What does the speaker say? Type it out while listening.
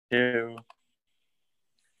Two.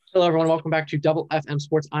 Hello, everyone. Welcome back to FFM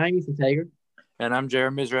Sports. I'm Ethan Tager. And I'm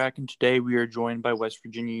Jared Mizrak, and today we are joined by West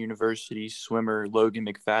Virginia University swimmer Logan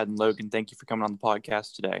McFadden. Logan, thank you for coming on the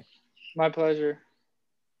podcast today. My pleasure.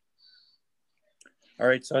 All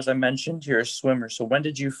right, so as I mentioned, you're a swimmer. So when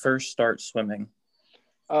did you first start swimming?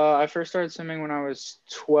 I first started swimming when I was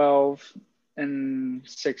 12 in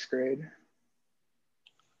sixth grade.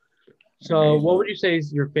 So what would you say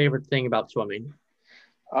is your favorite thing about swimming?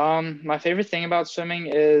 My favorite thing about swimming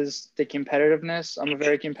is the competitiveness. I'm a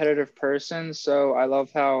very competitive person, so I love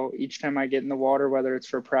how each time I get in the water, whether it's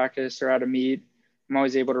for practice or at a meet, I'm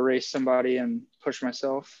always able to race somebody and push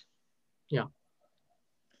myself. Yeah.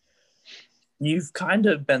 You've kind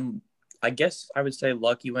of been, I guess I would say,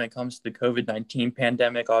 lucky when it comes to the COVID-19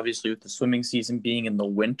 pandemic. Obviously, with the swimming season being in the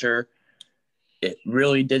winter, it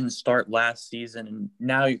really didn't start last season, and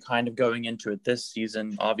now you're kind of going into it this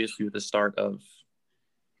season, obviously with the start of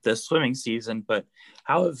the swimming season. But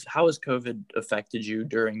how has COVID affected you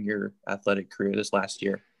during your athletic career this last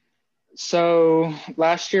year? So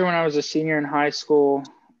last year when I was a senior in high school,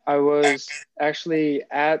 I was actually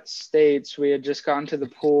at States. We had just gotten to the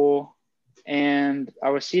pool, and I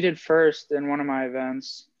was seated first in one of my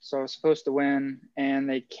events. So I was supposed to win, and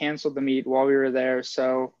they canceled the meet while we were there.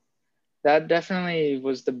 So that definitely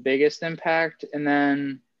was the biggest impact. And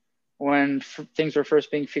then when things were first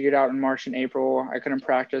being figured out in March and April, I couldn't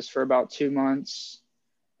practice for about 2 months.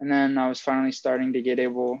 And then I was finally starting to get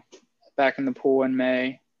able back in the pool in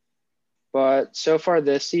May. But so far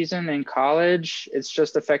this season in college, it's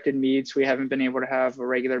just affected meets. We haven't been able to have a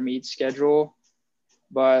regular meet schedule.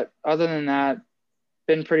 But other than that,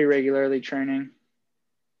 been pretty regularly training.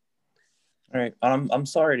 All right. I'm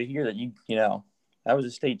sorry to hear that you know, that was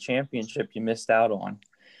a state championship you missed out on.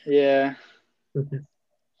 Yeah.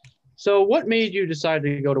 So what made you decide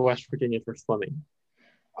to go to West Virginia for swimming?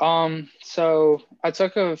 So I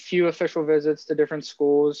took a few official visits to different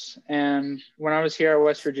schools, and when I was here at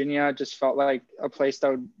West Virginia, it just felt like a place that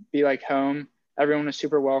would be like home. Everyone was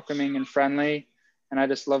super welcoming and friendly, and I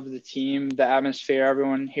just loved the team, the atmosphere.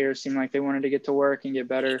 Everyone here seemed like they wanted to get to work and get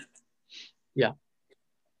better. Yeah.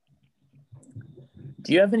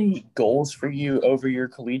 Do you have any goals for you over your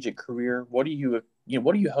collegiate career? What do you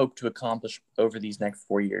hope to accomplish over these next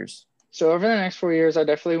 4 years? So over the next 4 years, I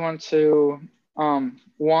definitely want to,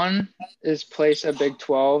 one is place at Big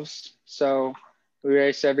 12s. So we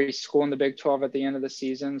race every school in the Big 12 at the end of the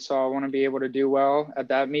season. So I want to be able to do well at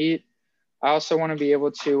that meet. I also want to be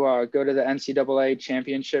able to go to the NCAA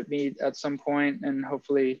championship meet at some point and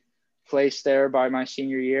hopefully place there by my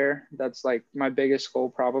senior year. That's like my biggest goal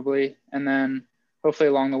probably. And then hopefully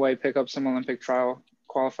along the way, pick up some Olympic trial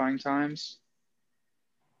qualifying times.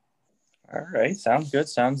 All right. Sounds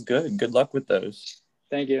good. Good luck with those.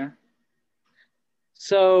 Thank you.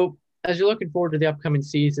 So as you're looking forward to the upcoming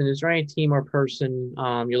season, is there any team or person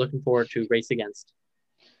you're looking forward to race against?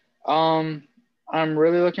 I'm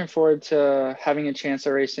really looking forward to having a chance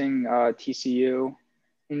at racing TCU. You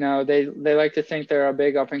know, they like to think they're a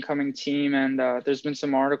big up-and-coming team, and there's been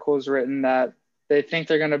some articles written that they think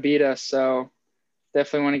they're going to beat us. So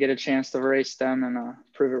definitely want to get a chance to race them and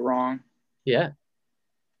prove it wrong. Yeah.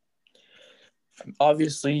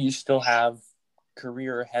 Obviously, you still have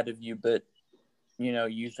career ahead of you, but, you know,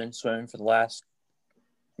 you've been swimming for the last,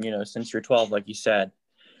 since you're 12, like you said.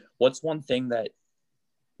 What's one thing that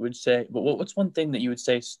you would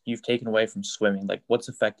say you've taken away from swimming? Like, what's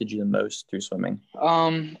affected you the most through swimming?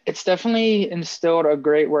 It's definitely instilled a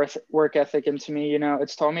great work ethic into me. You know,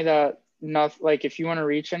 it's taught me that if you want to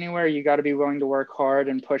reach anywhere, you got to be willing to work hard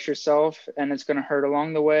and push yourself, and it's going to hurt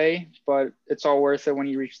along the way, but it's all worth it when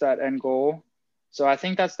you reach that end goal. So I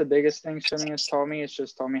think that's the biggest thing swimming has taught me. It's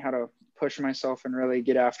just taught me how to push myself and really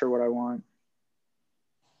get after what I want.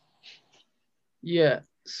 Yeah.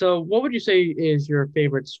 So what would you say is your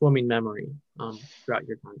favorite swimming memory throughout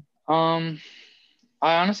your time?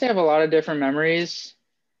 I honestly have a lot of different memories.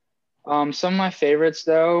 Some of my favorites,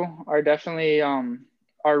 though, are definitely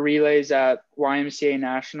our relays at YMCA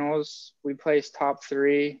Nationals. We placed top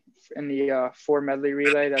 3 in the 4 medley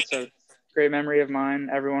relay. That's a great memory of mine.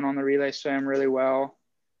 Everyone on the relay swam really well.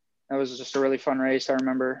 That was just a really fun race. I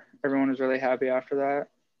remember everyone was really happy after that.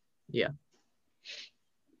 Yeah.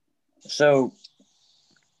 So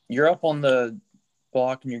you're up on the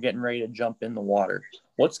block and you're getting ready to jump in the water.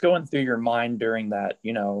 What's going through your mind during that,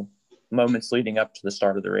 moments leading up to the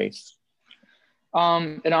start of the race?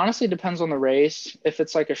 It honestly depends on the race. If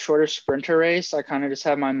it's like a shorter sprinter race, I kind of just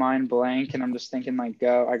have my mind blank and I'm just thinking I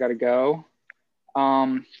got to go.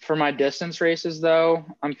 For my distance races though,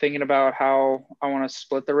 I'm thinking about how I want to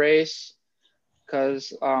split the race.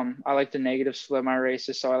 because I like to negative split my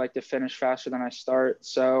races, so I like to finish faster than I start.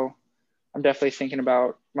 So I'm definitely thinking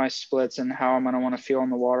about my splits and how I'm going to want to feel in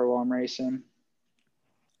the water while I'm racing.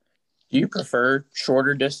 Do you prefer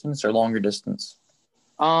shorter distance or longer distance?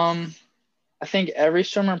 I think every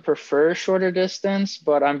swimmer prefers shorter distance,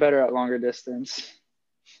 but I'm better at longer distance.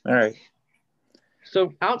 All right.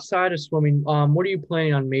 So outside of swimming, what are you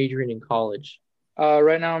planning on majoring in college?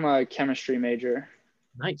 Right now I'm a chemistry major.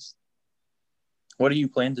 Nice. What do you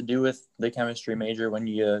plan to do with the chemistry major when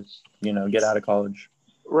you get out of college?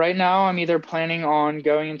 Right now I'm either planning on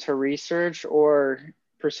going into research or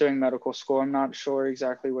pursuing medical school. I'm not sure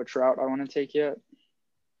exactly which route I want to take yet.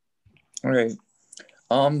 All right.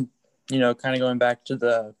 Kind of going back to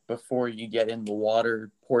the before you get in the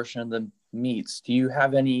water portion of the meets, do you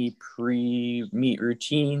have any pre-meet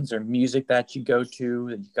routines or music that you go to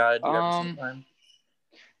that you gotta do every single time?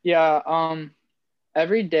 Yeah,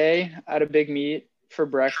 every day at a big meet for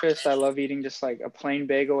breakfast, I love eating just like a plain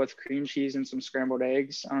bagel with cream cheese and some scrambled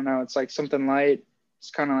eggs. I don't know, it's like something light.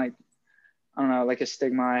 It's kind of like, I don't know, like a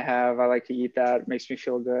stigma I have. I like to eat that. It makes me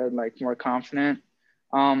feel good, like more confident.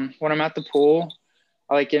 When I'm at the pool,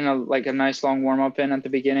 I like getting a nice long warm up in at the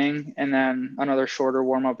beginning and then another shorter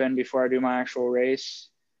warm up in before I do my actual race.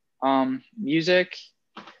 Music,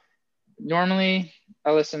 normally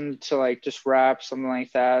I listen to like just rap, something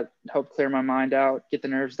like that, help clear my mind out, get the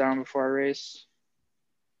nerves down before I race.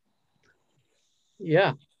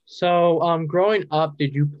 Yeah. So, growing up,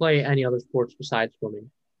 did you play any other sports besides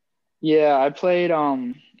swimming? Yeah, I played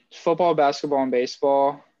football, basketball, and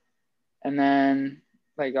baseball. And then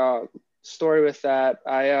like story with that,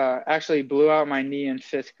 I actually blew out my knee in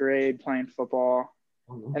 5th grade playing football.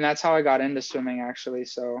 And that's how I got into swimming, actually.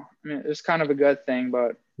 So, I mean, it was kind of a good thing,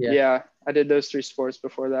 but yeah, I did those 3 sports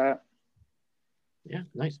before that. Yeah,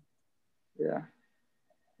 nice. Yeah.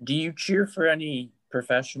 Do you cheer for any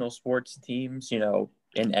professional sports teams,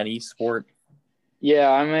 in any sport?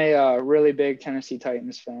 Yeah, I'm a really big Tennessee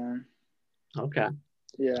Titans fan. Okay.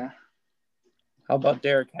 Yeah. How about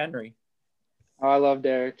Derrick Henry? Oh, I love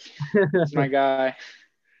Derrick. He's my guy.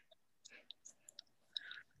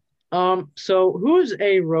 So who's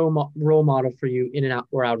a role model for you in and out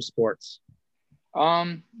or out of sports?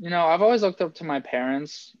 I've always looked up to my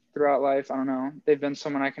parents throughout life. I don't know. They've been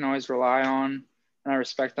someone I can always rely on, and I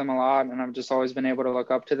respect them a lot, and I've just always been able to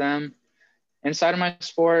look up to them. Inside of my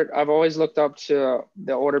sport, I've always looked up to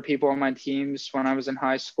the older people on my teams when I was in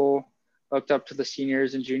high school, looked up to the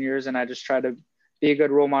seniors and juniors, and I just tried to be a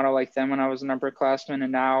good role model like them when I was an upperclassman.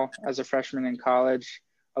 And now as a freshman in college,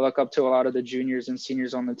 I look up to a lot of the juniors and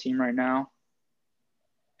seniors on the team right now.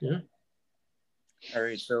 Yeah. All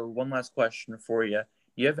right. So one last question for you.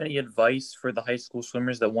 Do you have any advice for the high school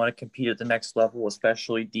swimmers that want to compete at the next level,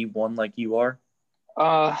 especially D1 like you are?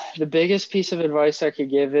 The biggest piece of advice I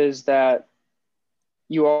could give is that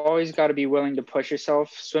you always got to be willing to push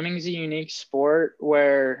yourself. Swimming is a unique sport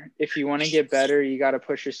where if you want to get better, you got to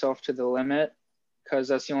push yourself to the limit, because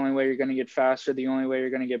that's the only way you're going to get faster, the only way you're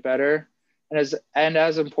going to get better. And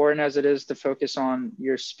as important as it is to focus on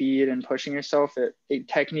your speed and pushing yourself,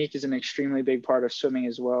 technique is an extremely big part of swimming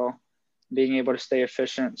as well, being able to stay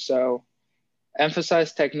efficient. So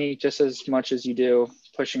emphasize technique just as much as you do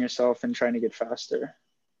pushing yourself and trying to get faster.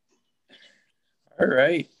 All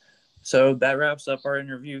right. So that wraps up our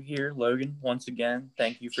interview here, Logan. Once again,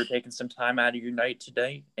 thank you for taking some time out of your night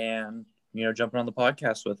today and, jumping on the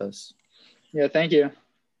podcast with us. Yeah, thank you.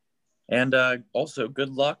 And also good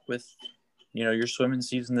luck with, your swimming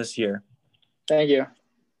season this year. Thank you.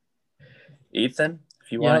 Ethan,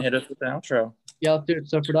 if you want to hit us with the outro. Yeah, let's do it.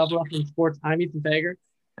 So for WFM Sports, I'm Ethan Fager.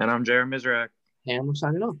 And I'm Jared Mizrak. And we're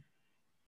signing off.